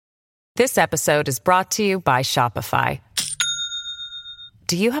This episode is brought to you by Shopify.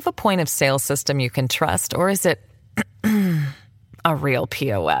 Do you have a point of sale system you can trust, or is it a real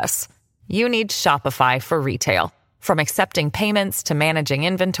POS? You need Shopify for retail. From accepting payments to managing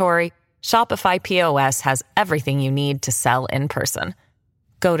inventory, Shopify POS has everything you need to sell in person.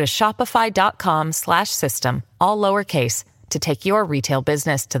 Go to shopify.com/system, all lowercase, to take your retail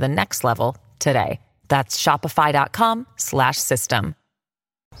business to the next level today. That's shopify.com/system.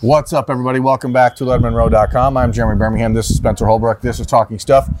 What's up, everybody? Welcome back to LettermanRow.com. I'm Jeremy Birmingham. This is Spencer Holbrook. This is Talking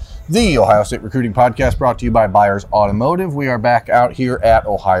Stuff, the Ohio State recruiting podcast brought to you by Buyers Automotive. We are back out here at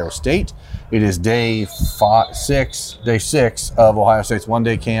Ohio State. It is day six of Ohio State's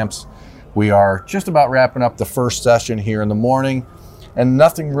one-day camps. We are just about wrapping up the first session here in the morning, and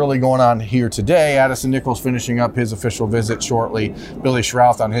nothing really going on here today. Addison Nichols finishing up his official visit shortly. Billy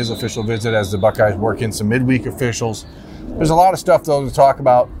Schrouth on his official visit as the Buckeyes work in some midweek officials. There's a lot of stuff, though, to talk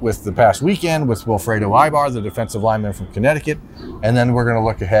about with the past weekend with Wilfredo Ibar, the defensive lineman from Connecticut. And then we're going to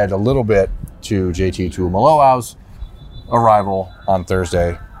look ahead a little bit to JT Tuimoloau's arrival on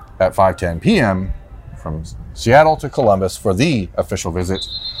Thursday at 5:10 p.m. from Seattle to Columbus for the official visit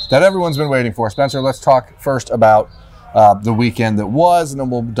that everyone's been waiting for. Spencer, let's talk first about the weekend that was, and then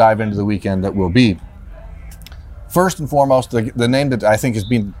we'll dive into the weekend that will be. First and foremost, the name that I think is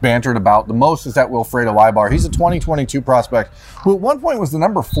being bantered about the most is that Wilfredo Ibar. He's a 2022 prospect who at one point was the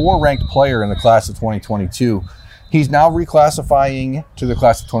number 4 ranked player in the class of 2022. He's now reclassifying to the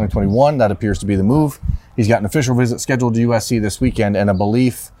class of 2021. That appears to be the move. He's got an official visit scheduled to USC this weekend, and a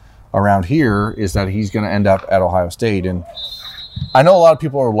belief around here is that he's going to end up at Ohio State. And I know a lot of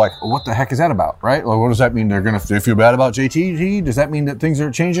people are like, what the heck is that about, right? Like, what does that mean? They feel bad about JT? Does that mean that things are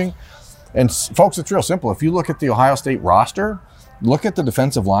changing? And folks, it's real simple. If you look at the Ohio State roster, look at the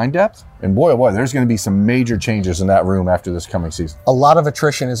defensive line depth, and boy, oh boy, there's going to be some major changes in that room after this coming season. A lot of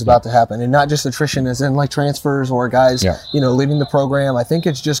attrition is about to happen, and not just attrition as in like transfers or guys, leaving the program. I think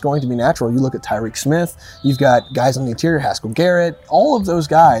it's just going to be natural. You look at Tyreek Smith, you've got guys on the interior, Haskell Garrett. All of those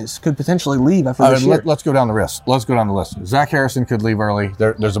guys could potentially leave after this year. Let's go down the list. Zach Harrison could leave early.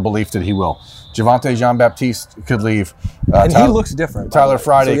 There's a belief that he will. Javonte Jean-Baptiste could leave. And he looks different. Tyler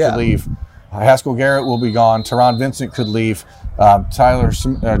Friday could leave. Haskell Garrett will be gone. Teron Vincent could leave.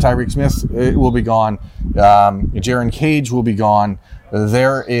 Tyreek Smith will be gone. Jaron Cage will be gone.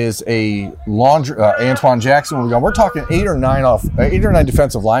 There is a Antoine Jackson will be gone. We're talking 8 or 9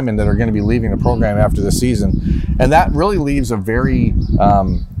 defensive linemen that are going to be leaving the program after this season, and that really leaves a very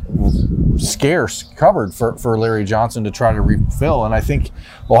scarce cupboard for Larry Johnson to try to refill. And I think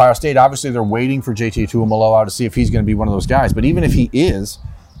Ohio State, obviously, they're waiting for JT Tuimoloau to see if he's going to be one of those guys. But even if he is,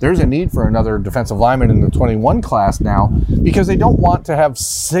 there's a need for another defensive lineman in the 21 class now, because they don't want to have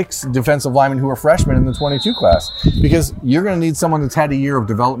 6 defensive linemen who are freshmen in the 22 class, because you're going to need someone that's had a year of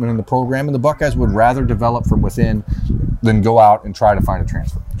development in the program, and the Buckeyes would rather develop from within than go out and try to find a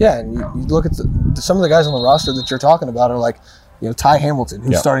transfer. Yeah, and you look at some of the guys on the roster that you're talking about are like, Ty Hamilton,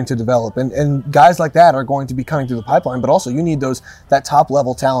 who's starting to develop, and guys like that are going to be coming through the pipeline. But also, you need that top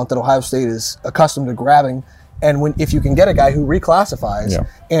level talent that Ohio State is accustomed to grabbing. And if you can get a guy who reclassifies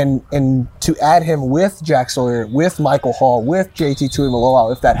and to add him with Jack Sawyer, with Michael Hall, with JT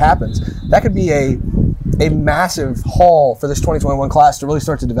Tuimoloau, if that happens, that could be a massive haul for this 2021 class to really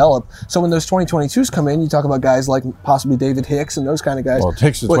start to develop. So when those 2022s come in, you talk about guys like possibly David Hicks and those kind of guys. Well,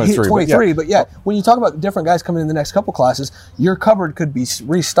 Hicks is 23. But when you talk about different guys coming in the next couple classes, your cupboard could be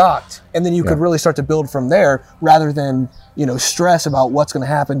restocked, and then you could really start to build from there rather than stress about what's going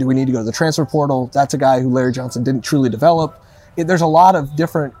to happen. Do we need to go to the transfer portal? That's a guy who Larry Johnson didn't truly develop. There's a lot of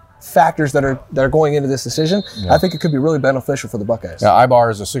different factors that are going into this decision. I think it could be really beneficial for the Buckeyes. Yeah, Ibar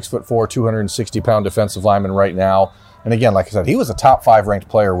is a 6'4", 260-pound defensive lineman right now. And again, like I said, he was a top 5 ranked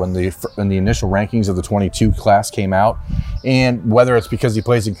player when the initial rankings of the 22 class came out. And whether it's because he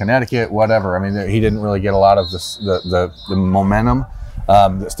plays in Connecticut, whatever, I mean, he didn't really get a lot of the momentum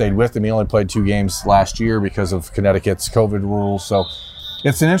that stayed with him. He only played 2 games last year because of Connecticut's COVID rules. So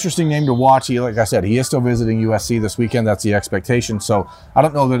it's an interesting name to watch. Like I said, he is still visiting USC this weekend. That's the expectation. So I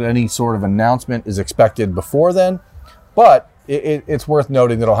don't know that any sort of announcement is expected before then, but it's worth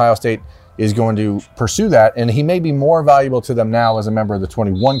noting that Ohio State is going to pursue that, and he may be more valuable to them now as a member of the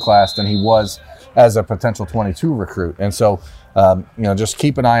 21 class than he was as a potential 22 recruit. And so, just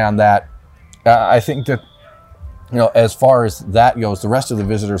keep an eye on that. I think that as far as that goes, the rest of the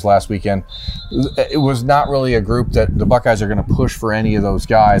visitors last weekend, it was not really a group that the Buckeyes are going to push for any of those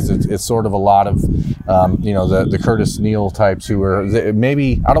guys. It's sort of a lot of, the Curtis Neal types who are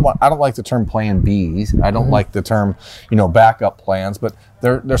maybe, I don't like the term plan Bs. I don't like the term, backup plans, but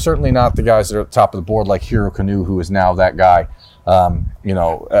they're certainly not the guys that are at the top of the board like Hero Kanu, who is now that guy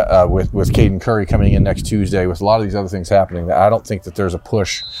with Caden Curry coming in next Tuesday, with a lot of these other things happening, I don't think that there's a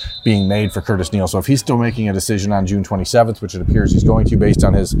push being made for Curtis Neal. So if he's still making a decision on June 27th, which it appears he's going to based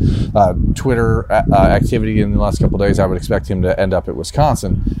on his Twitter activity in the last couple of days, I would expect him to end up at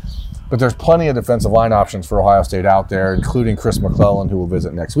Wisconsin. But there's plenty of defensive line options for Ohio State out there, including Chris McClellan, who will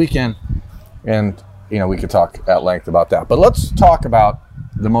visit next weekend. And, we could talk at length about that. But let's talk about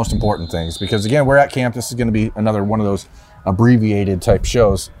the most important things, because, again, we're at camp. This is going to be another one of those abbreviated type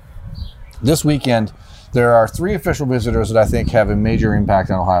shows. This weekend, there are 3 official visitors that I think have a major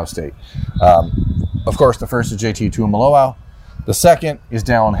impact on Ohio State. Of course, the first is JT Tuimoloau. The second is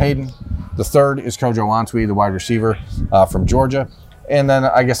Dallin Hayden. The third is Kojo Antwi, the wide receiver from Georgia. And then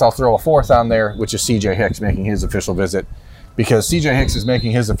I guess I'll throw a fourth on there, which is CJ Hicks making his official visit, because CJ Hicks is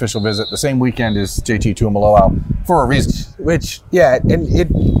making his official visit the same weekend as JT Tuimoloau for a reason. And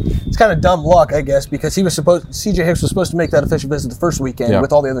it's kind of dumb luck, I guess, because CJ Hicks was supposed to make that official visit the first weekend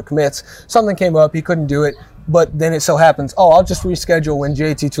with all the other commits. Something came up, he couldn't do it, but then it so happens, I'll just reschedule when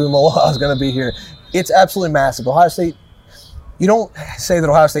JT Tuimoloau is going to be here. It's absolutely massive. Ohio State, you don't say that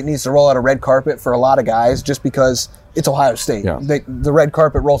Ohio State needs to roll out a red carpet for a lot of guys just because it's Ohio State. Yeah. The red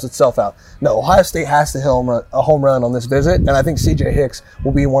carpet rolls itself out. No, Ohio State has to hit a home run on this visit, and I think CJ Hicks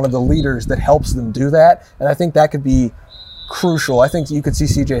will be one of the leaders that helps them do that, and I think that could be crucial. I think you could see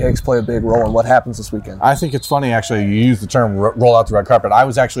CJ Hicks play a big role in what happens this weekend. I think it's funny, actually, you use the term roll out the red carpet. I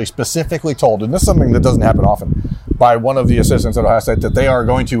was actually specifically told, and this is something that doesn't happen often, by one of the assistants at Ohio State, that they are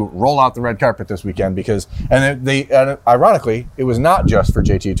going to roll out the red carpet this weekend because, and ironically, it was not just for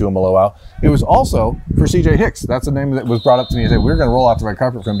JT Tuimoloau, it was also for CJ Hicks. That's the name that was brought up to me. That we're going to roll out the red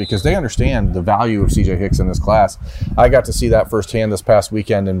carpet for him because they understand the value of CJ Hicks in this class. I got to see that firsthand this past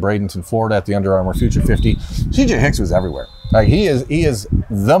weekend in Bradenton, Florida at the Under Armour Future 50. CJ Hicks was everywhere. Like he is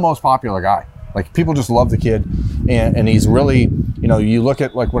the most popular guy. Like people just love the kid, and he's really, you look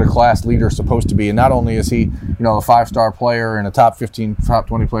at like what a class leader is supposed to be, and not only is he, a 5-star player and a top 15, top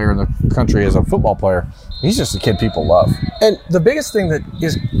 20 player in the country as a football player, he's just a kid people love. And the biggest thing that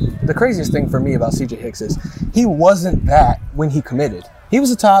is the craziest thing for me about CJ Hicks is he wasn't that when he committed. He was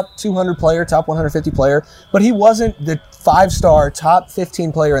a top 200 player, top 150 player, but he wasn't the 5-star, top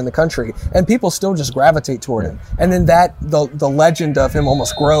 15 player in the country, and people still just gravitate toward him. And then the legend of him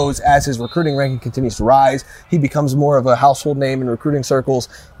almost grows as his recruiting ranking continues to rise. He becomes more of a household name in recruiting circles.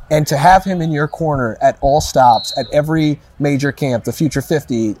 And to have him in your corner at all stops, at every major camp, the Future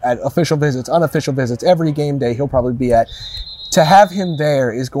 50, at official visits, unofficial visits, every game day he'll probably be at, to have him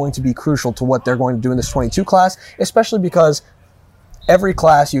there is going to be crucial to what they're going to do in this 22 class, especially because every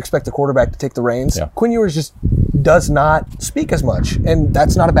class you expect the quarterback to take the reins. Yeah. Quinn Ewers just does not speak as much, and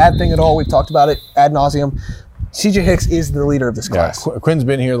that's not a bad thing at all. We've talked about it ad nauseum. CJ Hicks is the leader of this class. Yeah, Quinn's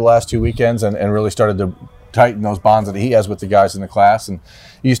been here the last 2 weekends and really started to tighten those bonds that he has with the guys in the class, and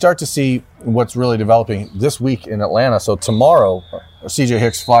you start to see what's really developing this week in Atlanta. So tomorrow, CJ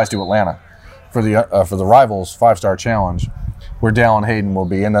Hicks flies to Atlanta for the Rivals 5-Star Challenge, where Dallin Hayden will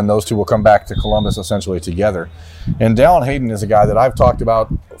be, and then those two will come back to Columbus essentially together. And Dallin Hayden is a guy that I've talked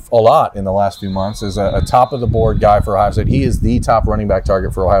about a lot in the last few months as a top-of-the-board guy for Ohio State. He is the top running back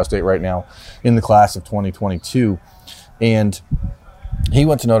target for Ohio State right now in the class of 2022. And he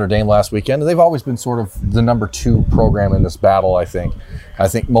went to Notre Dame last weekend, and they've always been sort of the number 2 program in this battle, I think. I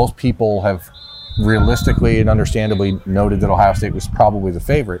think most people have realistically and understandably noted that Ohio State was probably the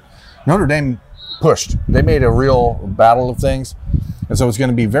favorite. Notre Dame pushed. They made a real battle of things. And so it's going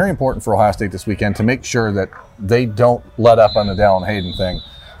to be very important for Ohio State this weekend to make sure that they don't let up on the Dallin Hayden thing.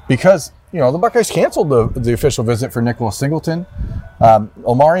 Because, the Buckeyes canceled the official visit for Nicholas Singleton.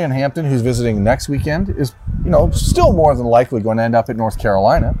 Omarion Hampton, who's visiting next weekend, is, still more than likely going to end up at North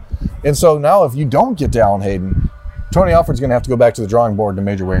Carolina. And so now if you don't get Dallin Hayden, Tony Alford's going to have to go back to the drawing board in a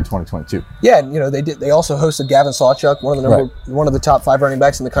major way in 2022. Yeah, and they also hosted Gavin Sawchuk, one of the top 5 running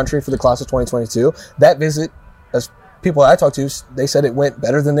backs in the country for the class of 2022. That visit, as people I talked to, they said it went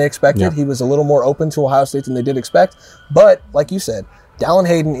better than they expected. Yeah. He was a little more open to Ohio State than they did expect. But like you said, Dallin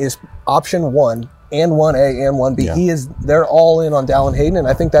Hayden is option 1 and 1A and 1B. Yeah. They're all in on Dallin Hayden, and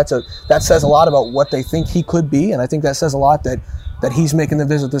I think that says a lot about what they think he could be, and I think that says a lot that he's making the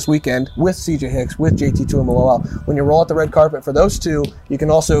visit this weekend with CJ Hicks, with JT Tuimoloau. When you roll out the red carpet for those two, you can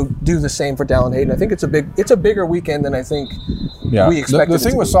also do the same for Dallin Hayden. I think it's a bigger weekend than I think we expected. The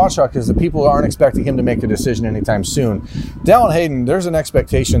thing with Sawchuk is that people aren't expecting him to make a decision anytime soon. Dallin Hayden, there's an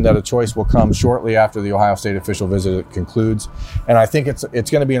expectation that a choice will come shortly after the Ohio State official visit concludes, and I think it's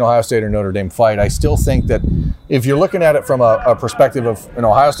going to be an Ohio State or Notre Dame fight. I still think that if you're looking at it from a perspective of,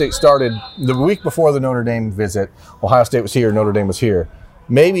 Ohio State started the week before the Notre Dame visit, Ohio State was here, Notre Dame was here.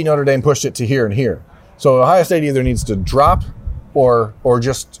 Maybe Notre Dame pushed it to here and here. So Ohio State either needs to drop or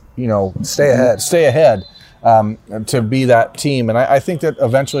just, stay ahead. To be that team. And I think that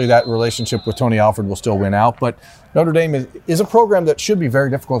eventually that relationship with Tony Alford will still win out. But Notre Dame is a program that should be very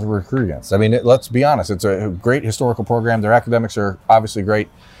difficult to recruit against. I mean, let's be honest. It's a great historical program. Their academics are obviously great.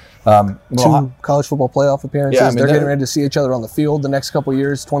 2 college football playoff appearances. Yeah, I mean, they're getting ready to see each other on the field the next couple of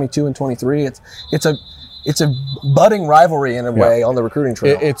years, 22 and 23. It's a budding rivalry in a way on the recruiting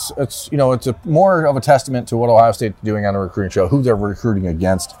trail. It's more of a testament to what Ohio State's doing on the recruiting trail, who they're recruiting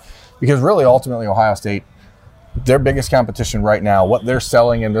against. Because really, ultimately, Ohio State, their biggest competition right now, what they're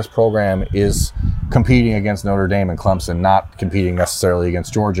selling in this program is competing against Notre Dame and Clemson, not competing necessarily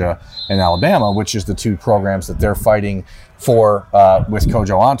against Georgia and Alabama, which is the 2 programs that they're fighting for with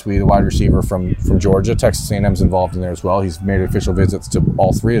Kojo Antwi, the wide receiver from Georgia. Texas A&M's involved in there as well. He's made official visits to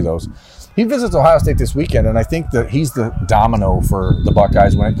all 3 of those. He visits Ohio State this weekend, and I think that he's the domino for the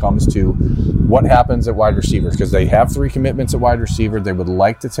Buckeyes when it comes to what happens at wide receivers, because they have 3 commitments at wide receiver. They would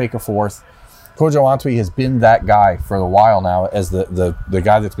like to take a 4th. Kojo Antwi has been that guy for a while now as the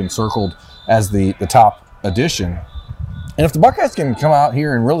guy that's been circled as the top addition. And if the Buckeyes can come out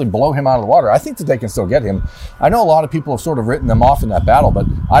here and really blow him out of the water, I think that they can still get him. I know a lot of people have sort of written them off in that battle, but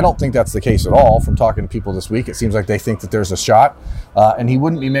I don't think that's the case at all. From talking to people this week, it seems like they think that there's a shot, and he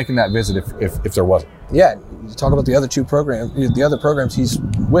wouldn't be making that visit if there wasn't. Yeah, you talk about the other programs he's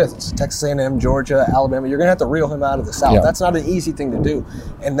with, Texas A&M, Georgia, Alabama. You're going to have to reel him out of the South. Yeah. That's not an easy thing to do.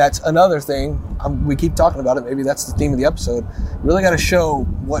 And that's another thing, we keep talking about it, maybe that's the theme of the episode. You really got to show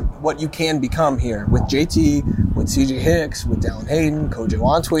what you can become here with JT, with CJ Hicks, with Dallin Hayden, Kojo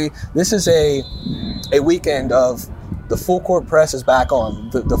Antwi. This is a weekend of the full court press is back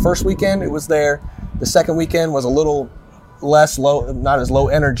on. The first weekend, it was there. The second weekend was a little less low, not as low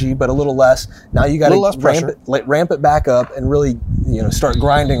energy, but a little less. Now you got to ramp it back up and really, start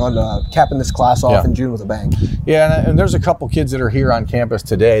grinding on capping this class off in June with a bang. Yeah, and there's a couple kids that are here on campus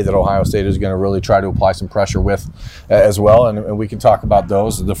today that Ohio State is going to really try to apply some pressure with as well, and we can talk about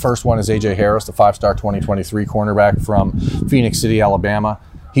those. The first one is A.J. Harris, the 5-star 2023 cornerback from Phoenix City, Alabama.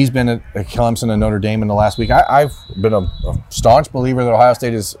 He's been at Clemson and Notre Dame in the last week. I've been a staunch believer that Ohio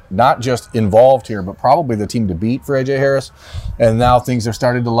State is not just involved here, but probably the team to beat for A.J. Harris. And now things are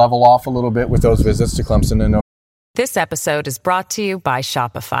starting to level off a little bit with those visits to Clemson and Notre Dame. This episode is brought to you by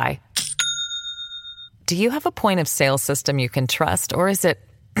Shopify. Do you have a point of sale system you can trust, or is it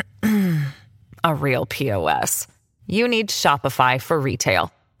a real POS? You need Shopify for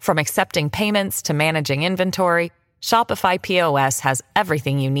retail. From accepting payments to managing inventory, Shopify POS has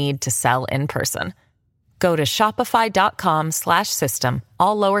everything you need to sell in person. Go to shopify.com/system,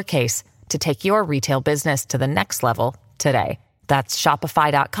 all lowercase, to take your retail business to the next level today. That's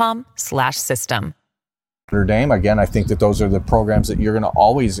shopify.com/system. Notre Dame, again, I think that those are the programs that you're going to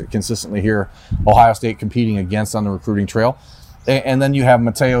always consistently hear Ohio State competing against on the recruiting trail. And then you have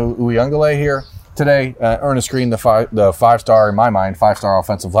Mateo Uyungale here today. Ernest Green, the 5-star, in my mind, 5-star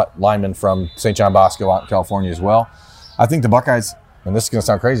offensive lineman from St. John Bosco out in California as well. I think the Buckeyes, and this is going to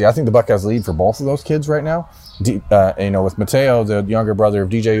sound crazy, I think the Buckeyes lead for both of those kids right now. With Mateo, the younger brother of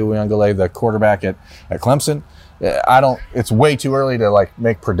DJ Uyungale, the quarterback at Clemson. It's way too early to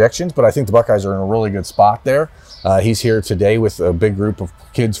make predictions, but I think the Buckeyes are in a really good spot there. He's here today with a big group of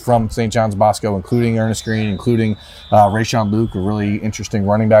kids from St. John's Bosco, including Ernest Green, including Rayshawn Luke, a really interesting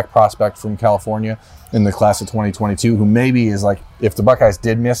running back prospect from California in the class of 2022, who maybe is if the Buckeyes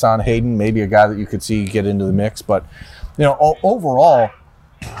did miss on Hayden, maybe a guy that you could see get into the mix. But, overall,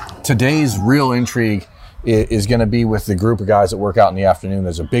 today's real intrigue is going to be with the group of guys that work out in the afternoon.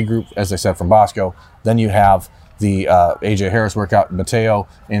 There's a big group, as I said, from Bosco. Then you have the A.J. Harris workout. Mateo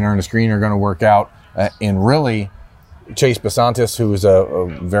and Ernest Green are going to work out. And really, Chase Basantis, who is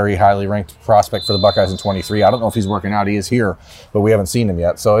a very highly ranked prospect for the Buckeyes in 23. I don't know if he's working out. He is here, but we haven't seen him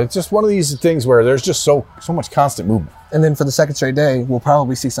yet. So it's just one of these things where there's just so much constant movement. And then for the second straight day, we'll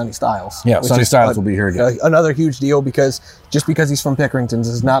probably see Sonny Styles. Yeah, Sonny Styles will be here again. Another huge deal, because just because he's from Pickerington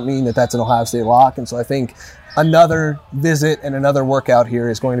does not mean that that's an Ohio State lock. And so I think another visit and another workout here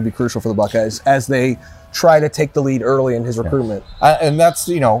is going to be crucial for the Buckeyes as they try to take the lead early in his recruitment. And that's,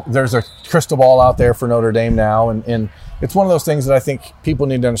 there's a crystal ball out there for Notre Dame now. And it's one of those things that I think people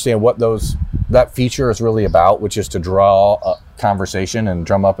need to understand what that feature is really about, which is to draw a conversation and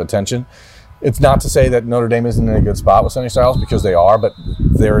drum up attention. It's not to say that Notre Dame isn't in a good spot with Sonny Styles, because they are, but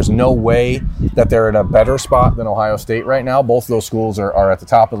there is no way that they're in a better spot than Ohio State right now. Both of those schools are at the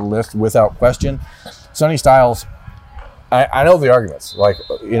top of the list without question. Sonny Styles, I know the arguments.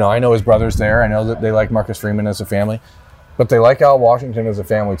 I know his brother's there. I know that they like Marcus Freeman as a family, but they like Al Washington as a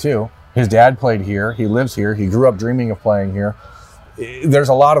family too. His dad played here. He lives here. He grew up dreaming of playing here. there's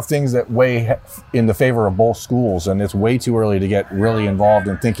a lot of things that weigh in the favor of both schools, and it's way too early to get really involved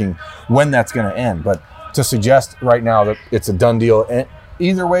in thinking when that's going to end. But to suggest right now that it's a done deal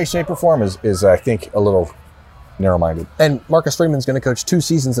either way, shape, or form is I think, a little narrow-minded. And Marcus Freeman's going to coach 2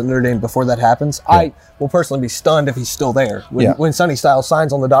 seasons at Notre Dame before that happens. Yeah. I will personally be stunned if he's still there when Sonny Styles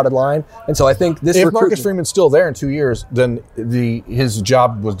signs on the dotted line. And so I think this if Marcus Freeman's still there in 2 years, then his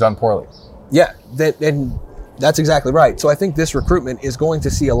job was done poorly. Yeah, and that's exactly right. So I think this recruitment is going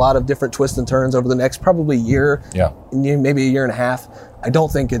to see a lot of different twists and turns over the next probably year, maybe a year and a half. I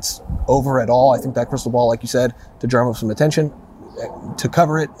don't think it's over at all. I think that crystal ball, like you said, to drum up some attention, to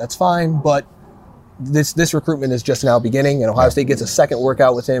cover it, that's fine. But this recruitment is just now beginning, and Ohio State gets a second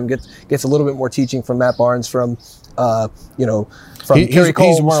workout with him, gets a little bit more teaching from Matt Barnes, from Kerry Combs, he's going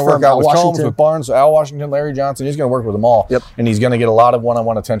to work out with Combs, with Barnes, Al Washington, Larry Johnson. He's going to work with them all. Yep. And he's going to get a lot of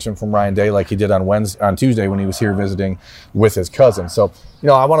one-on-one attention from Ryan Day, like he did on Tuesday when he was here visiting with his cousin. So,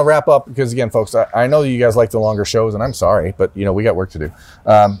 I want to wrap up because, again, folks, I know that you guys like the longer shows, and I'm sorry, but, we got work to do.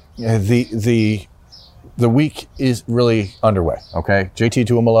 The week is really underway, okay? JT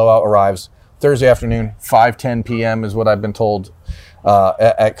Tuimoloau arrives Thursday afternoon, 5:10 p.m. is what I've been told,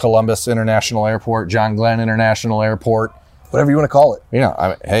 at Columbus International Airport, John Glenn International Airport. Whatever you want to call it.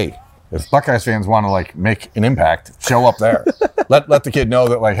 Hey, if Buckeyes fans want to make an impact, show up there. let the kid know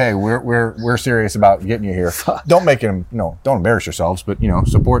that hey, we're serious about getting you here. Don't make him don't embarrass yourselves, but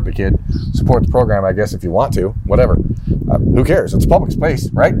support the kid, support the program. I guess if you want to, whatever. Who cares? It's a public space,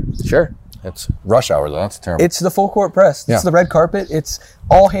 right? Sure. It's rush hour, though. That's terrible. It's the full court press. It's the red carpet. It's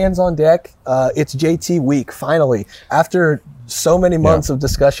all hands on deck. It's JT week, finally. After so many months of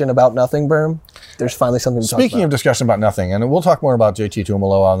discussion about nothing, Berm, there's finally something to talk about. Speaking of discussion about nothing, and we'll talk more about JT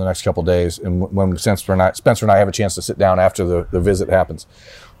Tuimoloau in the next couple of days, and when Spencer and I have a chance to sit down after the visit happens.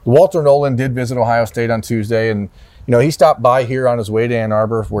 Walter Nolan did visit Ohio State on Tuesday, and he stopped by here on his way to Ann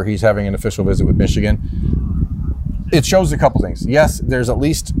Arbor, where he's having an official visit with Michigan. It shows a couple things. Yes, there's at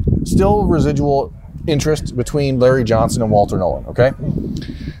least still residual interest between Larry Johnson and Walter Nolan, okay?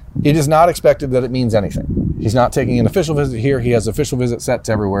 It is not expected that it means anything. He's not taking an official visit here. He has official visit sets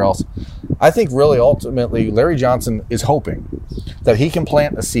everywhere else. I think really ultimately Larry Johnson is hoping that he can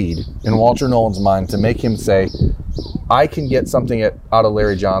plant a seed in Walter Nolan's mind to make him say, I can get something out of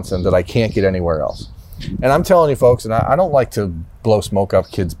Larry Johnson that I can't get anywhere else. And I'm telling you folks, and I don't like to blow smoke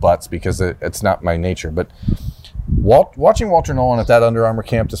up kids' butts because it's not my nature, but watching Walter Nolan at that Under Armour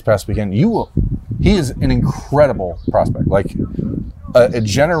camp this past weekend, he is an incredible prospect, a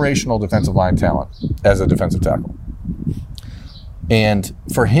generational defensive line talent as a defensive tackle. And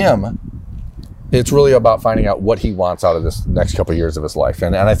for him, it's really about finding out what he wants out of this next couple of years of his life.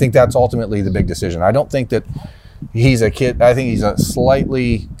 And I think that's ultimately the big decision. I don't think that he's a kid. I think he's a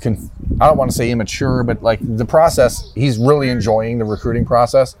slightly, I don't want to say immature, but the process, he's really enjoying the recruiting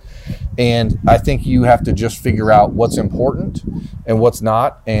process. And I think you have to just figure out what's important and what's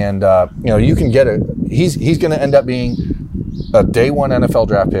not. And, you can get it. He's going to end up being a day one NFL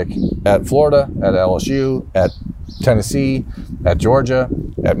draft pick at Florida, at LSU, at Tennessee, at Georgia,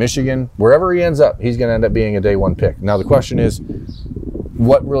 at Michigan. Wherever he ends up, he's going to end up being a day one pick. Now, the question is,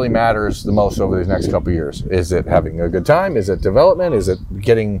 what really matters the most over these next couple of years? Is it having a good time? Is it development? Is it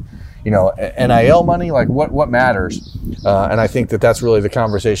getting, NIL money? What matters? And I think that's really the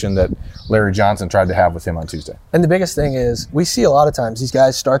conversation that Larry Johnson tried to have with him on Tuesday. And the biggest thing is we see a lot of times these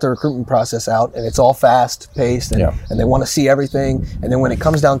guys start the recruitment process out and it's all fast paced and they want to see everything. And then when it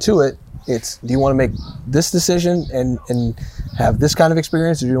comes down to it, it's, do you want to make this decision and have this kind of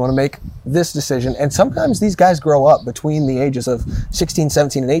experience, or do you want to make this decision? And sometimes these guys grow up between the ages of 16,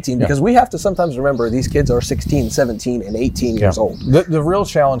 17, and 18 because we have to sometimes remember these kids are 16, 17, and 18 years old. The real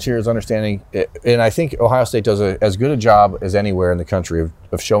challenge here is understanding, and I think Ohio State does as good a job as anywhere in the country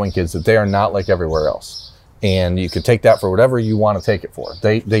of showing kids that they are not like everywhere else. And you can take that for whatever you want to take it for.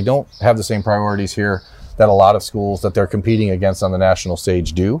 They don't have the same priorities here that a lot of schools that they're competing against on the national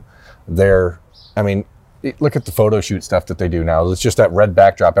stage do. Look at the photo shoot stuff that they do now. It's just that red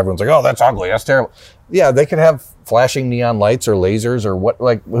backdrop. Everyone's like, oh, that's ugly. That's terrible. Yeah, they could have flashing neon lights or lasers or what,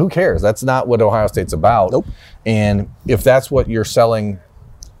 who cares? That's not what Ohio State's about. Nope. And if that's what you're selling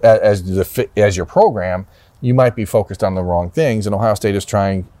as your program, you might be focused on the wrong things. And Ohio State is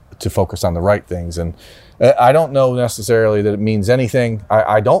trying to focus on the right things. And I don't know necessarily that it means anything.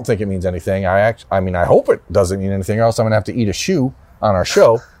 I don't think it means anything. I hope it doesn't mean anything, or else I'm going to have to eat a shoe on our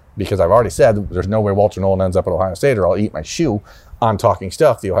show. Because I've already said there's no way Walter Nolan ends up at Ohio State or I'll eat my shoe on Talking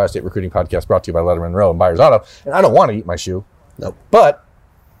Stuff, the Ohio State recruiting podcast brought to you by Letterman Row and Buyers Auto. And I don't want to eat my shoe. Nope. But,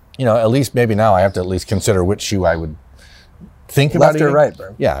 at least maybe now I have to at least consider which shoe I would think about eating. Left or right,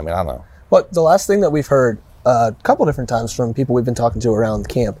 bro? Yeah, I don't know. But the last thing that we've heard a couple different times from people we've been talking to around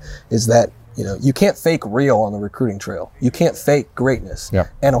camp is that, you can't fake real on the recruiting trail. You can't fake greatness. Yeah.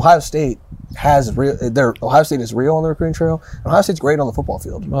 And Ohio State is real on the recruiting trail. And Ohio State's great on the football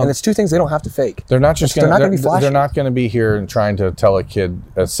field. And it's two things they don't have to fake. They're not just going to be flashy. They're not going to be here and trying to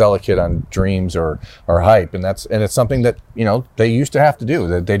sell a kid on dreams or hype. And it's something that, they used to have to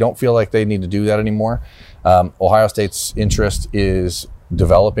do. They don't feel like they need to do that anymore. Ohio State's interest is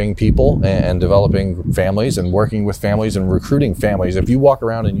developing people and developing families and working with families and recruiting families. If you walk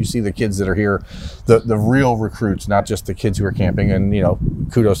around and you see the kids that are here, the real recruits, not just the kids who are camping, and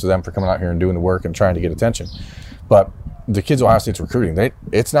kudos to them for coming out here and doing the work and trying to get attention. But the kids Ohio State's recruiting,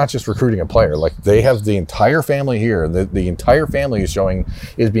 it's not just recruiting a player. Like, they have the entire family here. The entire family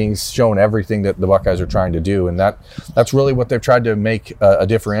is being shown everything that the Buckeyes are trying to do, and that's really what they've tried to make a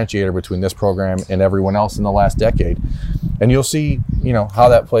differentiator between this program and everyone else in the last decade. And you'll see, how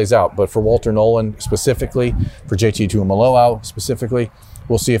that plays out. But for Walter Nolan specifically, for JT Tuimoloau specifically,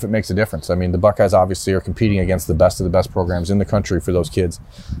 we'll see if it makes a difference. I mean, the Buckeyes obviously are competing against the best of the best programs in the country for those kids.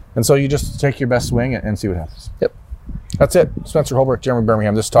 And so you just take your best swing and see what happens. Yep. That's it. Spencer Holbrook, Jeremy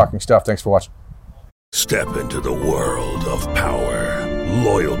Birmingham. This is Talking Stuff. Thanks for watching. Step into the world of power,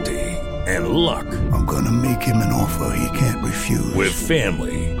 loyalty, and luck. I'm going to make him an offer he can't refuse. With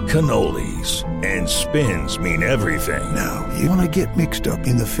family, cannolis, and spins mean everything. Now, you want to get mixed up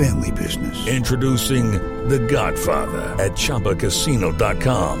in the family business. Introducing The Godfather at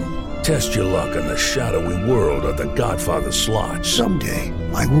ChumbaCasino.com. Test your luck in the shadowy world of The Godfather slot. Someday,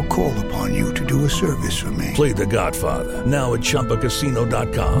 I will call upon you to do a service for me. Play The Godfather now at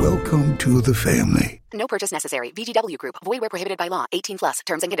ChumbaCasino.com. Welcome to the family. No purchase necessary. VGW Group. Void where prohibited by law. 18+.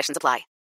 Terms and conditions apply.